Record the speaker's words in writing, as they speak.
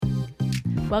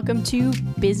Welcome to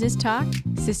Business Talk,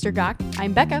 Sister Gawk.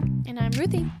 I'm Becca. And I'm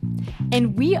Ruthie.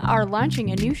 And we are launching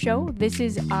a new show. This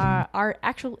is our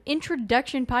actual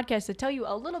introduction podcast to tell you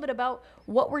a little bit about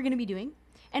what we're going to be doing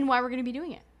and why we're going to be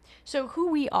doing it. So who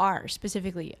we are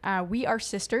specifically, we are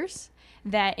sisters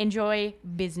that enjoy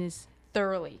business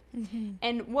thoroughly. Mm-hmm.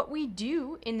 And what we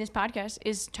do in this podcast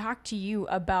is talk to you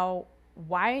about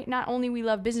why not only we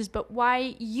love business, but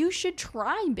why you should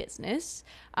try business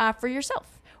for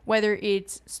yourself. Whether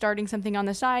it's starting something on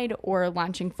the side or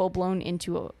launching full-blown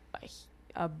into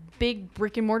a big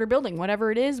brick and mortar building,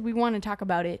 whatever it is, we want to talk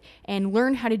about it and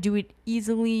learn how to do it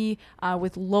easily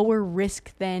with lower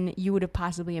risk than you would have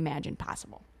possibly imagined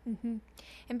possible. Mm-hmm.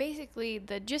 And basically,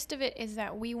 the gist of it is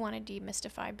that we want to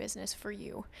demystify business for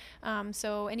you.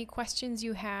 So any questions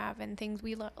you have and things,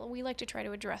 we like to try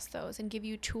to address those and give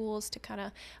you tools to kind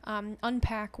of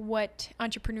unpack what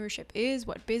entrepreneurship is,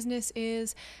 what business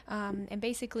is, and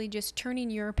basically just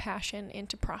turning your passion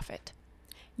into profit.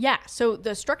 Yeah, so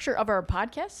the structure of our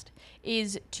podcast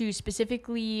is to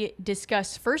specifically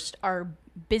discuss first our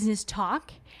business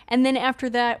talk, and then after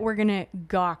that, we're going to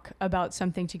gawk about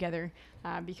something together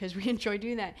because we enjoy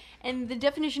doing that. And the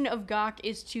definition of gawk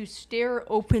is to stare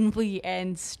openly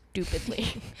and stupidly.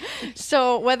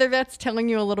 So whether that's telling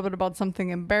you a little bit about something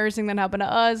embarrassing that happened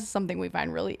to us, something we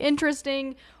find really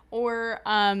interesting, or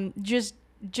just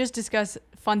discuss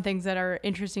fun things that are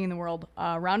interesting in the world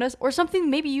around us, or something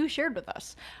maybe you shared with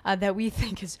us that we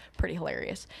think is pretty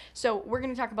hilarious. So we're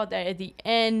going to talk about that at the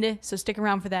end, so stick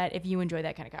around for that if you enjoy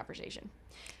that kind of conversation.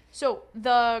 So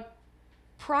the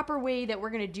proper way that we're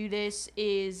going to do this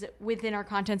is within our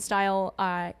content style,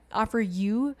 offer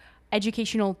you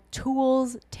educational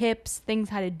tools, tips, things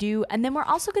how to do, and then we're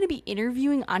also going to be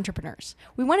interviewing entrepreneurs.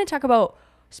 We want to talk about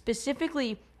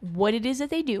specifically what it is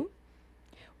that they do,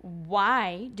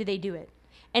 why do they do it,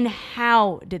 and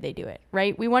how did they do it,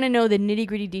 right? We want to know the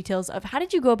nitty-gritty details of how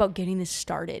did you go about getting this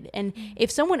started. And if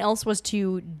someone else was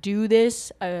to do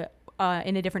this in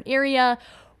a different area,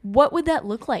 what would that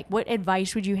look like? What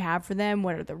advice would you have for them?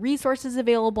 What are the resources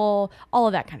available? All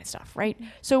of that kind of stuff, right?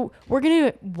 So we're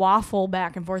going to waffle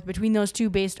back and forth between those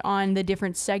two based on the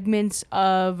different segments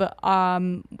of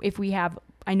if we have,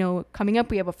 I know coming up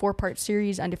we have a 4-part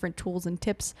series on different tools and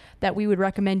tips that we would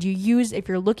recommend you use if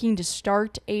you're looking to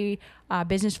start a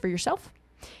business for yourself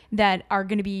that are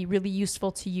going to be really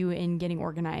useful to you in getting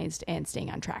organized and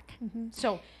staying on track. Mm-hmm.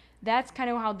 So that's kind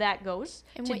of how that goes.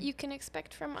 And what you can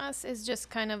expect from us is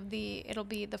just kind of the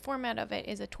format of it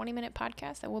is a 20-minute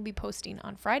podcast that we'll be posting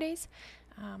on Fridays.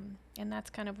 And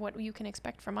that's kind of what you can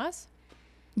expect from us.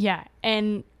 Yeah.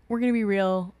 And we're going to be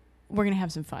real. We're going to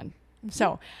have some fun. Mm-hmm.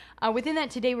 So within that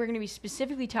today, we're going to be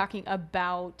specifically talking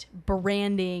about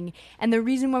branding. And the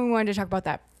reason why we wanted to talk about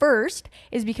that first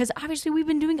is because obviously we've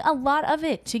been doing a lot of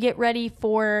it to get ready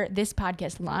for this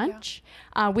podcast launch.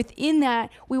 Yeah. Within that,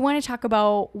 we want to talk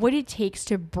about what it takes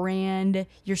to brand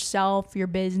yourself, your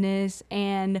business,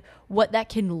 and what that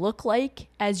can look like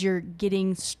as you're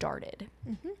getting started.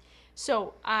 Mm-hmm.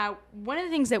 So one of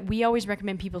the things that we always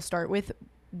recommend people start with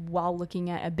while looking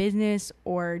at a business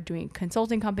or doing a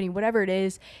consulting company, whatever it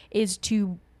is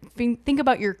to think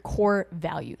about your core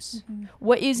values. Mm-hmm.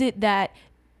 What is it that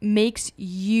makes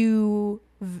you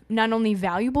not only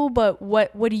valuable, but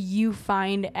what do you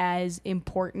find as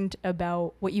important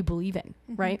about what you believe in,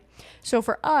 mm-hmm. right? So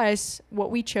for us,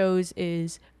 what we chose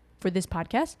is, for this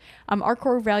podcast, our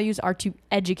core values are to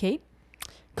educate,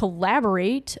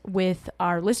 collaborate with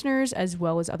our listeners as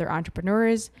well as other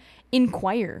entrepreneurs,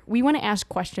 inquire. We want to ask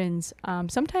questions.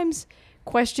 Sometimes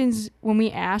questions, when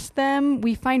we ask them,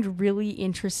 we find really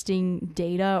interesting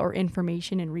data or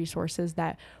information and resources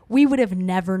that we would have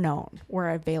never known were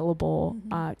available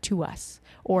mm-hmm. To us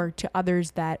or to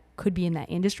others that could be in that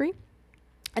industry.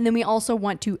 And then we also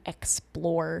want to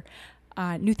explore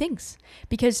new things,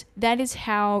 because that is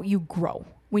how you grow.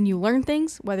 When you learn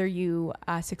things, whether you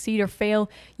succeed or fail,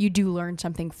 you do learn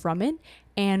something from it.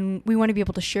 And we want to be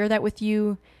able to share that with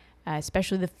you,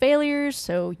 especially the failures,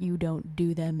 so you don't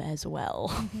do them as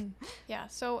well. Mm-hmm. Yeah.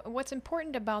 So what's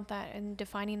important about that and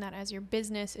defining that as your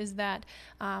business is that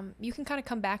you can kind of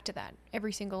come back to that.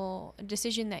 Every single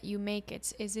decision that you make,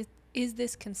 is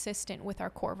this consistent with our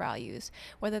core values?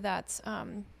 Whether that's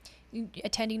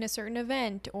attending a certain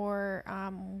event or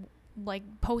like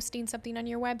posting something on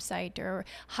your website or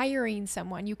hiring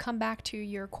someone, you come back to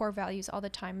your core values all the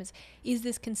time. Is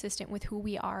this consistent with who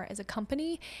we are as a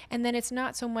company? And then it's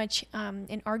not so much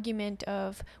an argument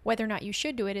of whether or not you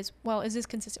should do it, is this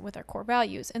consistent with our core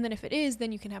values? And then if it is,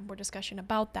 then you can have more discussion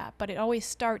about that. But it always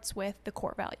starts with the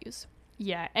core values.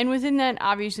 Yeah. And within that,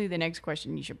 obviously the next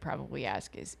question you should probably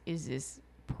ask is this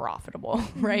profitable,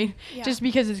 right? Yeah. Just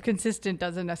because it's consistent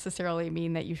doesn't necessarily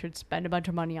mean that you should spend a bunch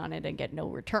of money on it and get no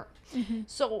return.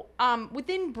 So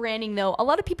within branding, though, a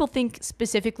lot of people think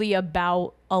specifically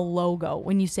about a logo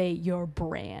when you say your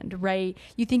brand, right?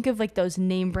 You think of like those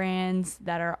name brands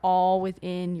that are all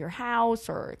within your house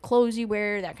or clothes you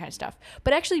wear, that kind of stuff.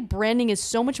 But actually, branding is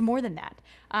so much more than that.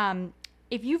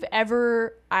 If you've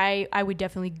ever, I would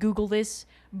definitely Google this,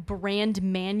 brand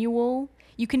manual.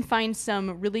 You can find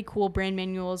some really cool brand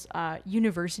manuals.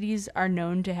 Universities are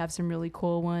known to have some really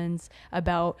cool ones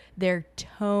about their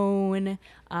tone,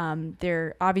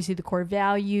 their obviously the core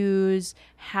values,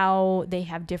 how they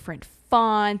have different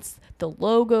fonts, the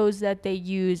logos that they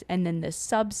use, and then the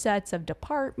subsets of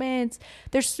departments.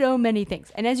 There's so many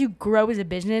things. And as you grow as a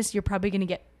business, you're probably going to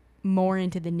get more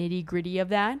into the nitty gritty of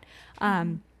that.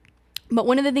 But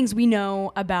one of the things we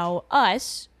know about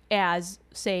us as,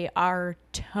 say, our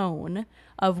tone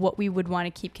of what we would want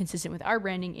to keep consistent with our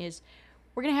branding is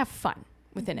we're going to have fun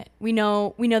within it. We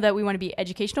know that we want to be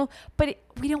educational, but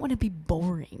we don't want to be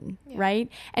boring, right?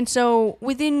 And so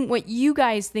within what you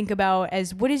guys think about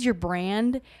as what is your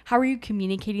brand, how are you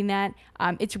communicating that?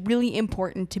 It's really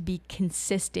important to be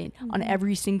consistent on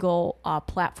every single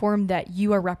platform that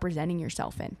you are representing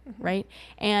yourself in, right?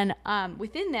 And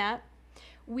within that,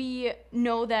 we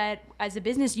know that as a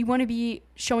business, you want to be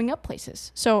showing up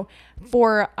places. So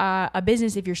for a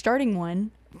business, if you're starting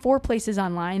one, 4 places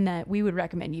online that we would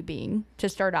recommend you being to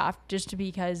start off, just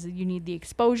because you need the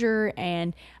exposure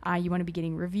and you want to be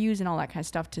getting reviews and all that kind of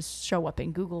stuff to show up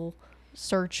in Google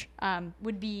search,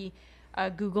 would be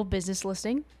a Google business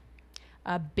listing,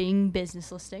 a Bing business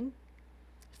listing.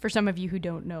 For some of you who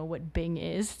don't know what Bing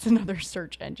is, it's another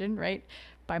search engine, right,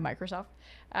 by Microsoft.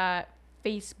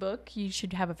 Facebook, you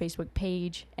should have a Facebook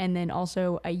page, and then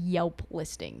also a Yelp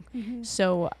listing.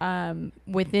 So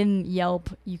within Yelp,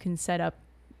 you can set up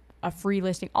a free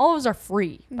listing. All of those are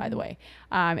free, by the way.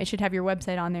 It should have your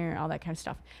website on there, all that kind of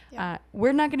stuff.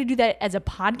 We're not going to do that as a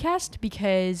podcast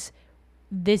because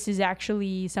this is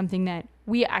actually something that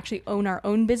we actually own our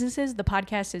own businesses. The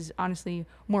podcast is honestly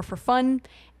more for fun,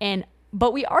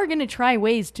 but we are going to try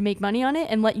ways to make money on it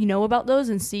and let you know about those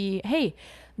and see, hey,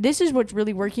 this is what's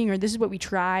really working, or this is what we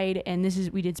tried, and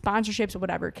we did sponsorships or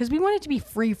whatever, because we want it to be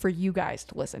free for you guys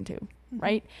to listen to,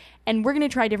 right? And we're going to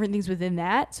try different things within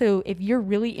that. So if you're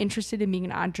really interested in being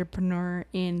an entrepreneur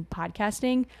in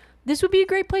podcasting, this would be a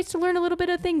great place to learn a little bit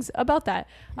of things about that.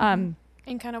 And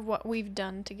kind of what we've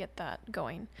done to get that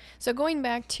going. So going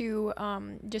back to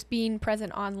just being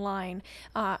present online,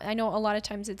 I know a lot of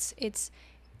times it's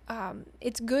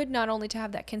good not only to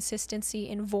have that consistency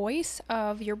in voice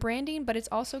of your branding, but it's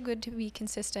also good to be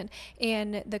consistent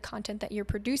in the content that you're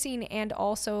producing and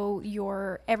also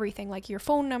your everything, like your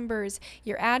phone numbers,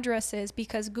 your addresses,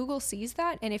 because Google sees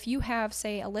that. And if you have,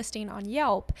 say, a listing on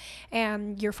Yelp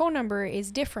and your phone number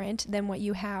is different than what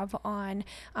you have on,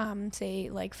 say,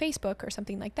 like Facebook or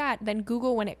something like that, then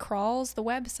Google, when it crawls the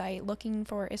website looking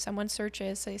for, if someone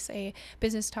searches, say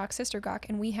Business Talk Sister Gawk,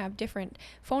 and we have different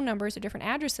phone numbers or different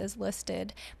addresses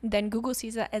listed, then Google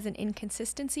sees that as an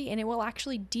inconsistency, and it will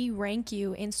actually de-rank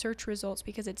you in search results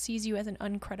because it sees you as an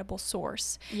uncredible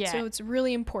source. So it's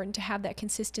really important to have that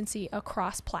consistency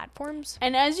across platforms.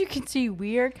 And as you can see,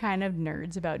 we are kind of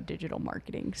nerds about digital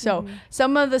marketing. So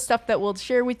some of the stuff that we'll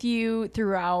share with you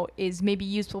throughout is maybe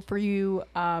useful for you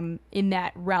in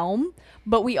that realm,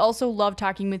 but we also love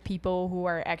talking with people who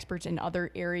are experts in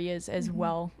other areas as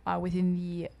well within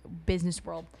the business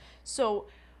world. So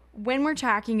when we're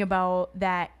talking about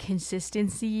that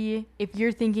consistency, if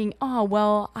you're thinking, oh,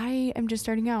 well, I am just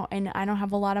starting out and I don't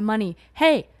have a lot of money.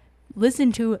 Hey,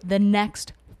 listen to the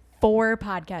next 4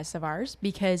 podcasts of ours,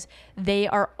 because they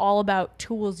are all about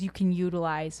tools you can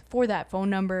utilize for that phone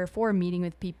number, for meeting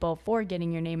with people, for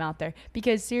getting your name out there.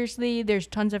 Because seriously, there's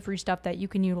tons of free stuff that you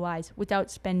can utilize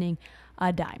without spending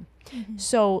a dime.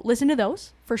 So listen to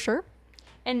those for sure.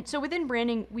 And so within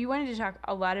branding, we wanted to talk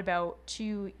a lot about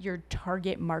your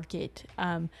target market.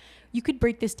 You could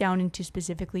break this down into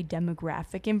specifically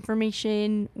demographic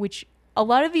information, which a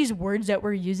lot of these words that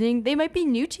we're using, they might be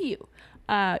new to you.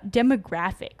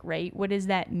 Demographic, right? What does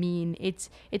that mean? It's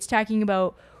talking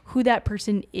about who that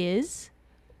person is.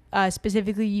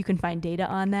 Specifically, you can find data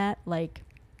on that, like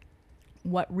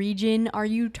what region are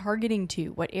you targeting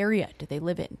to? What area do they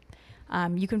live in?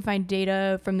 You can find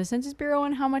data from the Census Bureau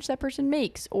on how much that person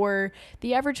makes, or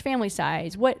the average family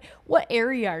size. What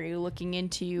area are you looking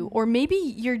into? Or maybe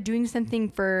you're doing something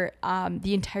for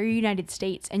the entire United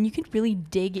States, and you can really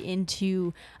dig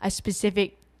into a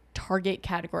specific target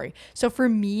category. So for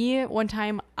me, one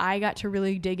time I got to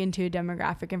really dig into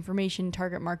demographic information,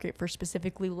 target market for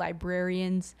specifically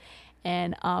librarians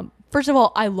And first of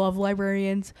all, I love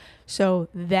librarians, so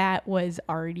that was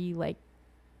already like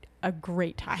a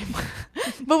great time.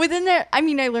 But within there, I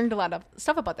mean, I learned a lot of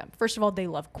stuff about them. First of all, they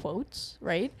love quotes,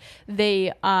 right?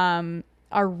 They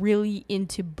are really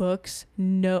into books.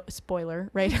 No spoiler,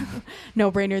 right?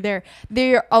 No brainer there.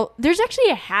 There's actually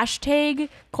a hashtag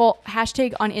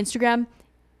on Instagram,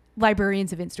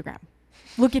 librarians of Instagram.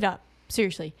 Look it up,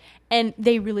 seriously. And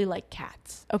they really like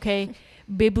cats, okay?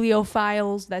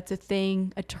 Bibliophiles, that's a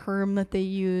thing, a term that they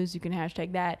use. You can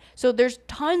hashtag that. So there's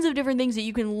tons of different things that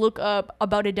you can look up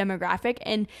about a demographic,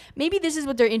 and maybe this is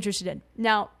what they're interested in.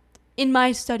 Now, in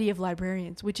my study of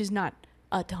librarians, which is not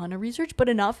a ton of research, but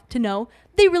enough to know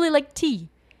they really like tea.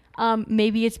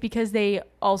 Maybe it's because they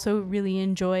also really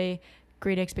enjoy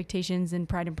Great Expectations and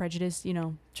Pride and Prejudice, you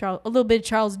know, a little bit of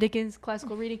Charles Dickens,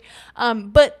 classical reading.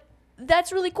 But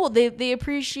that's really cool. They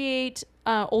appreciate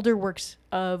older works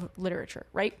of literature,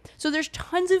 right? So there's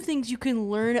tons of things you can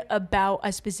learn about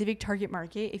a specific target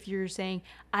market if you're saying,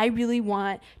 I really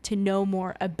want to know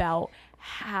more about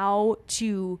how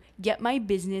to get my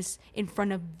business in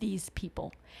front of these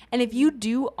people. And if you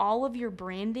do all of your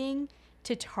branding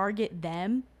to target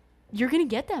them, you're going to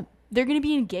get them. They're going to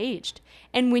be engaged.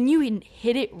 And when you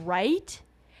hit it right,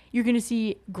 you're going to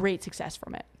see great success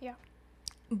from it. Yeah.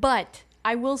 But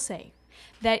I will say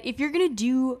that if you're going to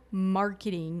do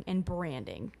marketing and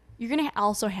branding, you're going to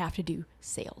also have to do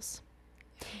sales.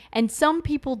 And some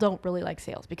people don't really like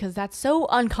sales because that's so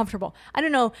uncomfortable. I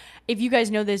don't know if you guys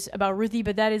know this about Ruthie,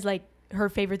 but that is like her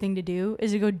favorite thing to do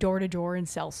is to go door to door and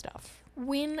sell stuff.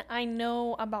 When I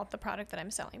know about the product that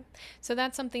I'm selling. So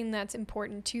that's something that's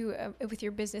important too with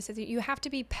your business, is that you have to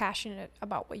be passionate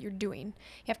about what you're doing.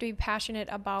 You have to be passionate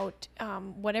about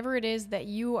whatever it is that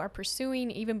you are pursuing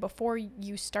even before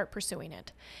you start pursuing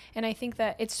it. And I think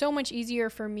that it's so much easier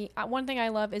for me. One thing I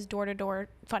love is door-to-door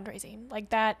fundraising. Like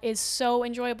that is so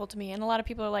enjoyable to me. And a lot of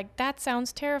people are like, that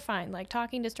sounds terrifying. Like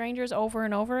talking to strangers over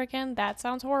and over again, that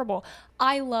sounds horrible.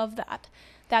 I love that.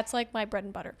 That's like my bread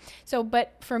and butter. So,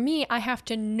 but for me, I have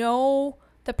to know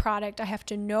the product. I have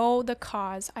to know the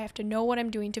cause. I have to know what I'm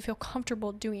doing to feel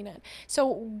comfortable doing it.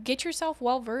 So get yourself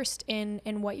well-versed in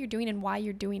what you're doing and why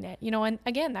you're doing it. You know, and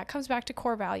again, that comes back to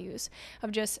core values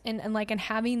of just, and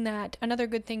having that. Another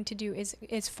good thing to do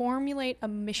is formulate a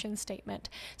mission statement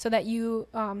so that you,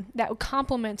 that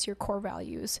complements your core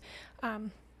values.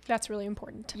 That's really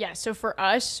important. Yeah. So for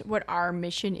us, what our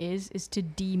mission is to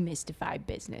demystify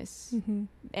business. Mm-hmm.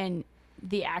 And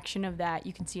the action of that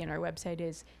you can see on our website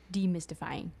is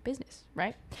demystifying business,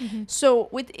 right? Mm-hmm. So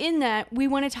within that, we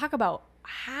want to talk about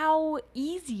how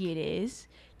easy it is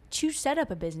to set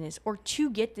up a business or to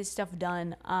get this stuff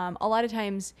done. A lot of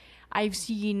times I've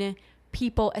seen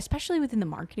people, especially within the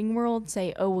marketing world,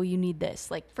 say, oh, well, you need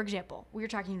this. Like, for example, we were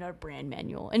talking about a brand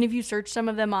manual. And if you search some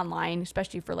of them online,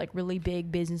 especially for like really big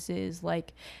businesses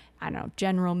like, I don't know,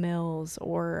 General Mills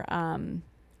or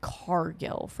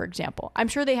Cargill, for example, I'm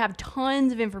sure they have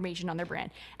tons of information on their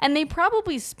brand. And they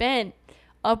probably spent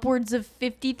upwards of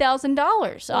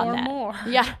 $50,000 on or that. More.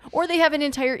 Yeah. Or they have an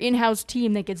entire in-house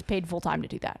team that gets paid full time to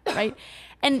do that, right?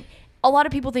 And a lot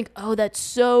of people think, oh, that's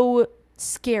so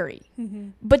scary. Mm-hmm.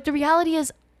 But the reality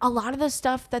is a lot of the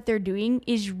stuff that they're doing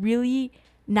is really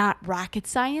not rocket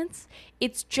science.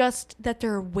 It's just that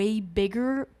they're way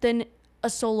bigger than a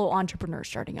solo entrepreneur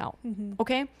starting out. Mm-hmm.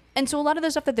 Okay? And so a lot of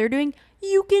the stuff that they're doing,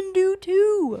 you can do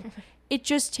too. It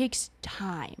just takes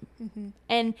time. Mm-hmm.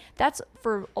 And that's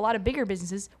for a lot of bigger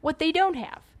businesses what they don't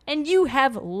have. And you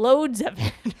have loads of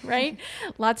it, right?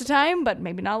 Lots of time, but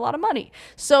maybe not a lot of money.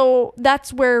 So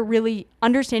that's where really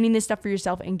understanding this stuff for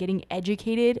yourself and getting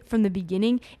educated from the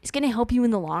beginning is going to help you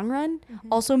in the long run.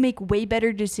 Mm-hmm. Also make way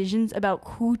better decisions about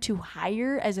who to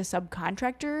hire as a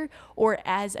subcontractor or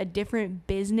as a different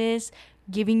business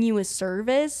giving you a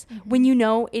service when you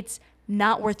know it's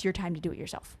not worth your time to do it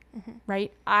yourself. Mm-hmm.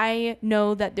 Right? I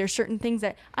know that there's certain things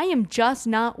that I am just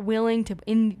not willing to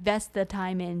invest the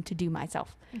time in to do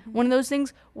myself. Mm-hmm. One of those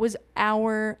things was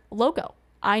our logo.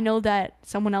 I know that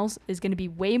someone else is going to be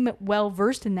way well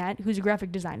versed in that, who's a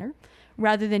graphic designer,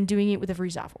 rather than doing it with a free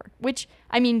software, which,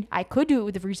 I mean, I could do it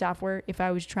with the free software if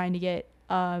I was trying to get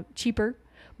cheaper.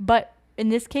 But in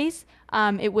this case,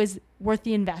 it was worth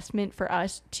the investment for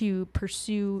us to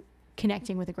pursue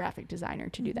connecting with a graphic designer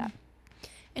to do that.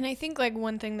 And I think like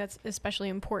one thing that's especially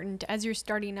important as you're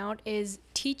starting out is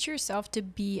teach yourself to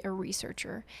be a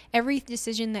researcher. Every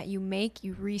decision that you make,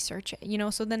 you research it, you know,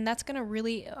 so then that's going to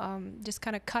really just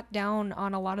kind of cut down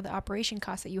on a lot of the operation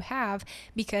costs that you have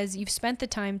because you've spent the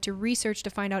time to research to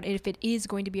find out if it is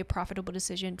going to be a profitable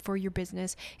decision for your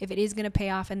business, if it is going to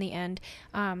pay off in the end.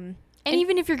 And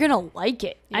even if you're going to like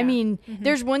it, I Yeah. mean,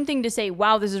 there's one thing to say,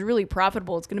 wow, this is really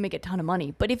profitable. It's going to make a ton of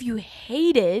money. But if you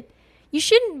hate it, you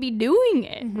shouldn't be doing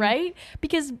it, right?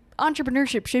 Because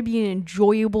entrepreneurship should be an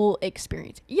enjoyable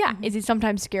experience. Yeah. Is it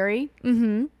sometimes scary?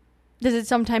 Mm-hmm. Does it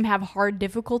sometimes have hard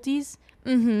difficulties?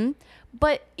 Mm-hmm.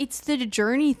 But it's the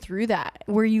journey through that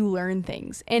where you learn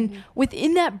things. And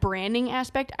within that branding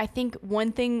aspect, I think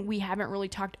one thing we haven't really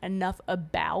talked enough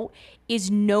about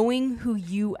is knowing who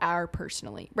you are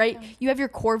personally, right? Yeah. You have your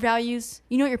core values,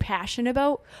 you know what you're passionate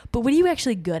about, but what are you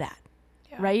actually good at?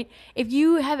 Yeah. Right? If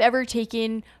you have ever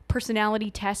taken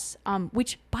personality tests,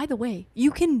 which, by the way,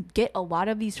 you can get a lot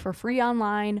of these for free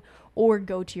online or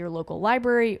go to your local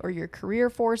library or your career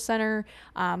force center.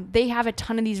 They have a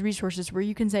ton of these resources where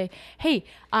you can say, hey,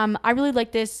 I really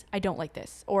like this. I don't like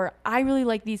this. Or I really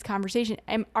like these conversations.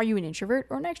 Are you an introvert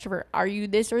or an extrovert? Are you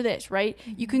this or this, right?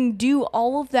 You can do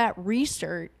all of that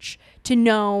research to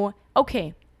know,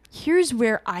 okay, here's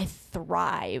where I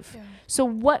thrive. Yeah. So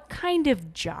what kind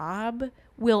of job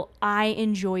will I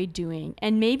enjoy doing?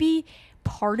 And maybe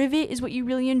part of it is what you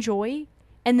really enjoy.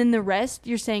 And then the rest,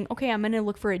 you're saying, okay, I'm going to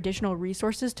look for additional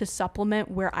resources to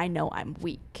supplement where I know I'm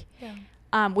weak.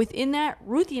 Yeah. Within that,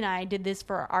 Ruthie and I did this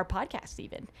for our podcast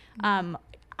even.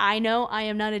 I know I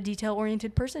am not a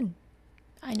detail-oriented person.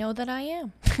 I know that I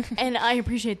am. And I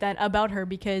appreciate that about her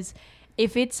because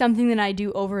if it's something that I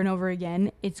do over and over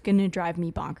again, it's going to drive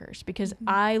me bonkers because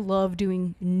I love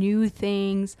doing new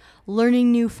things,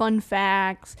 learning new fun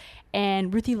facts,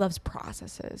 and Ruthie loves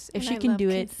processes. If she can do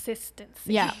it,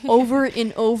 consistency. yeah, over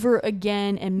and over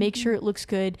again and make sure it looks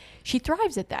good, she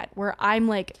thrives at that, where I'm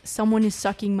like, someone is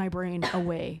sucking my brain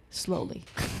away slowly.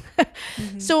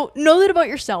 So know that about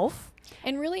yourself.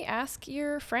 And really ask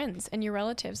your friends and your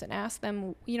relatives and ask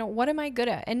them, what am I good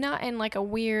at? And not in like a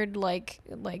weird, like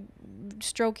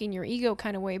stroking your ego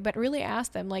kind of way, but really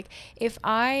ask them, like, if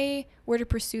I were to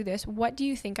pursue this, what do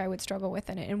you think I would struggle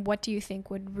with in it? And what do you think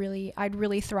I'd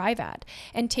really thrive at?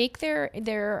 And take their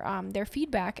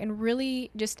feedback and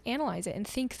really just analyze it and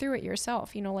think through it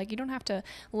yourself. You don't have to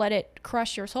let it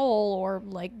crush your soul or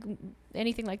like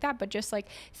anything like that, but just like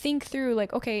think through,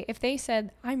 like, okay, if they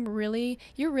said,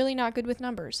 you're really not good with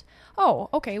numbers. Oh,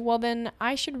 okay. Well, then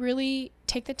I should really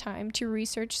take the time to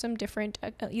research some different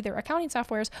either accounting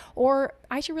softwares, or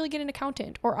I should really get an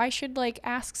accountant, or I should like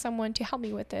ask someone to help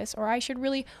me with this, or I should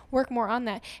really work more on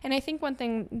that. And I think one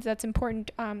thing that's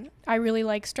important, I really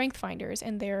like Strength Finders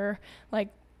and their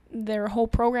whole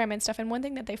program and stuff. And one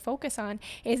thing that they focus on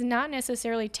is not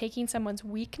necessarily taking someone's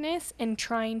weakness and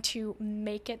trying to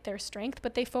make it their strength,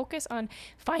 but they focus on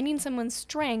finding someone's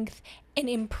strength and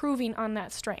improving on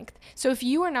that strength. So if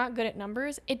you are not good at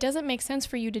numbers, it doesn't make sense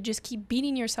for you to just keep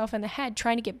beating yourself in the head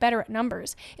trying to get better at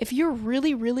numbers. If you're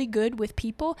really, really good with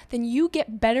people, then you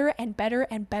get better and better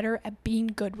and better at being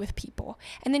good with people.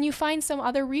 And then you find some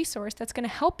other resource that's going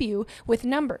to help you with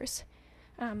numbers.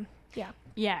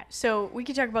 Yeah, so we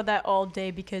could talk about that all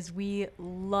day because we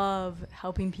love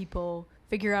helping people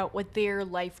figure out what their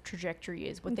life trajectory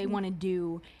is, what they want to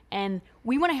do. And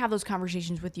we want to have those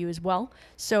conversations with you as well.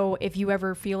 So if you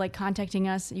ever feel like contacting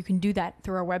us, you can do that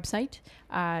through our website,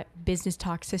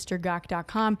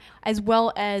 businesstalksistergawk.com, as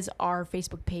well as our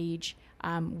Facebook page,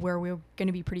 where we're going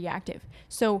to be pretty active.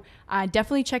 So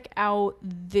definitely check out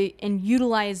and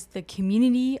utilize the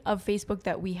community of Facebook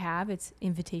that we have. It's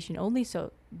invitation only,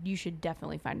 so you should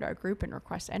definitely find our group and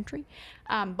request entry.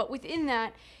 But within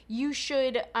that, you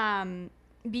should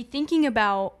be thinking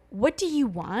about, what do you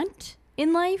want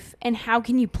in life and how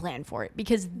can you plan for it?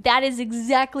 Because that is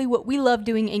exactly what we love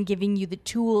doing and giving you the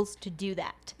tools to do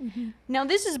that. Now,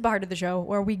 this is a part of the show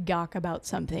where we gawk about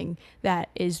something that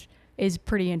is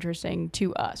pretty interesting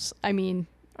to us. I mean,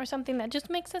 Or something that just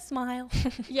makes us smile.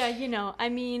 yeah,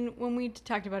 when we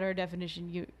talked about our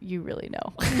definition, you really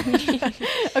know.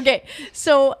 Okay,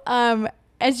 so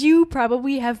as you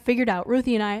probably have figured out,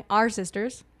 Ruthie and I are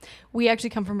sisters. We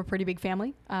actually come from a pretty big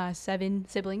family, 7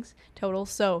 siblings total.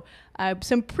 So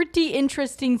some pretty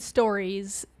interesting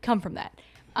stories come from that.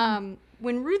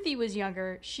 When Ruthie was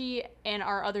younger, she and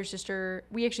our other sister,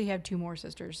 we actually have 2 more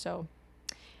sisters. So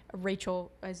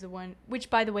Rachel is the one, which,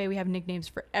 by the way, we have nicknames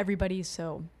for everybody.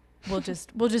 So we'll just,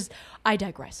 I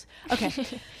digress. Okay.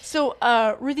 So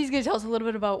Ruthie's going to tell us a little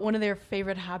bit about one of their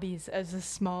favorite hobbies as a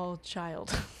small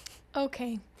child.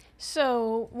 Okay.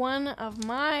 So one of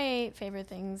my favorite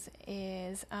things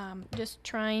is just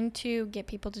trying to get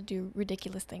people to do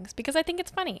ridiculous things because I think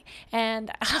it's funny.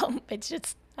 And it's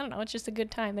just, I don't know, it's just a good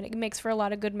time and it makes for a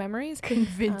lot of good memories.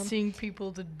 Convincing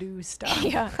people to do stuff.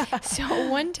 Yeah. So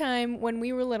one time when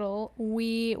we were little,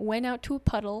 we went out to a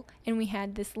puddle and we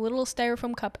had this little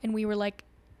styrofoam cup and we were like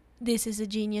this is a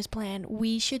genius plan.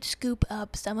 We should scoop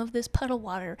up some of this puddle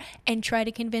water and try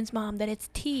to convince Mom that it's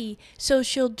tea so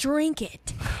she'll drink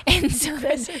it. And so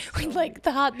then we like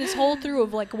thought this whole through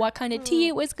of like what kind of tea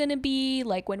it was going to be.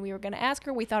 Like when we were going to ask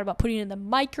her, we thought about putting it in the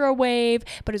microwave,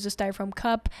 but it was a styrofoam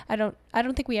cup. I don't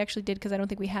think we actually did because I don't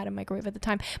think we had a microwave at the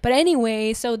time. But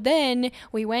anyway, so then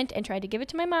we went and tried to give it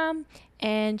to my mom,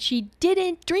 and she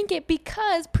didn't drink it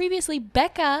because previously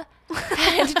Becca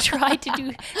had tried to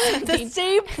do something. The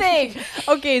same thing.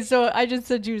 Okay, so I just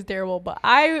said she was terrible, but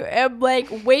I am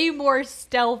like way more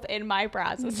stealth in my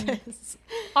processes.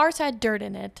 Ours had dirt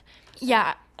in it.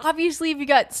 Yeah, obviously if you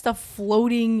got stuff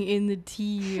floating in the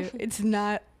tea, it's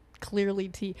not clearly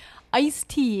tea. Iced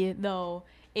tea, though,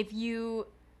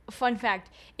 fun fact,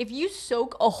 if you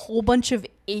soak a whole bunch of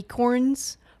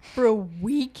acorns for a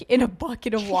week in a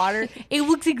bucket of water, it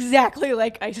looks exactly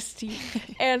like iced tea.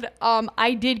 And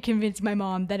I did convince my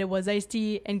mom that it was iced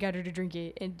tea and got her to drink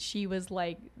it, and she was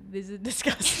like, this is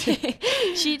disgusting.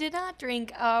 She did not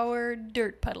drink our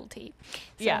dirt puddle tea.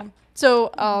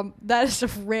 So that is a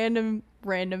random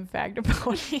fact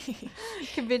about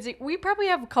convincing. We probably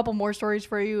have a couple more stories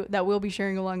for you that we'll be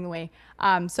sharing along the way.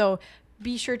 So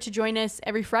be sure to join us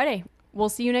every Friday. We'll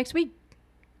see you next week.